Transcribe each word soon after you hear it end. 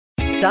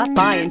Stop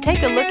by and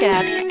take a look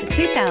at the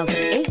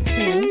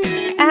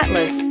 2018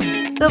 Atlas.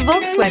 The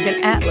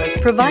Volkswagen Atlas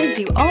provides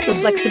you all the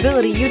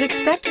flexibility you'd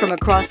expect from a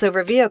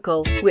crossover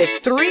vehicle with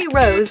 3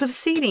 rows of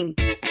seating.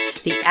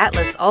 The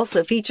Atlas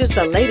also features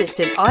the latest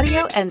in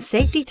audio and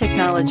safety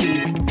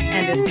technologies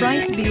and is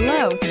priced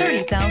below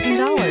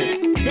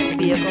 $30,000. This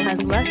vehicle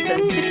has less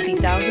than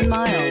 60,000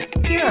 miles.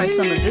 Here are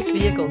some of this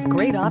vehicle's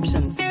great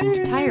options: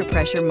 tire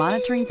pressure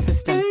monitoring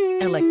system,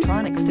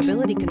 electronic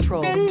stability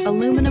control,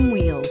 aluminum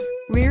wheels,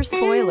 rear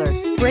spoiler,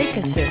 brake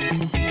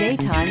assist,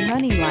 daytime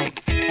running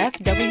lights,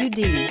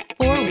 FWD,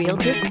 4-wheel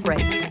disc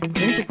brakes,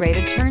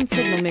 integrated turn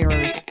signal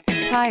mirrors,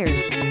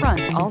 tires,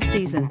 front all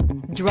season.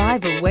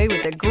 Drive away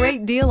with a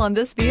great deal on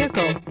this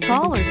vehicle.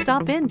 Call or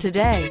stop in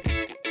today.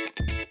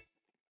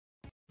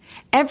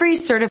 Every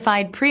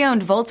certified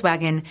pre-owned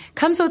Volkswagen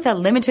comes with a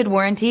limited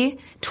warranty,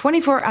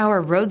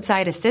 24-hour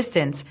roadside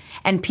assistance,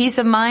 and peace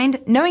of mind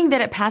knowing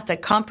that it passed a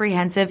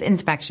comprehensive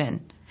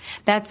inspection.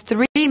 That's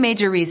 3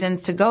 major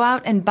reasons to go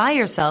out and buy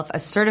yourself a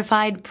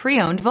certified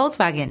pre-owned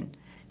Volkswagen.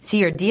 See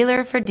your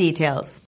dealer for details.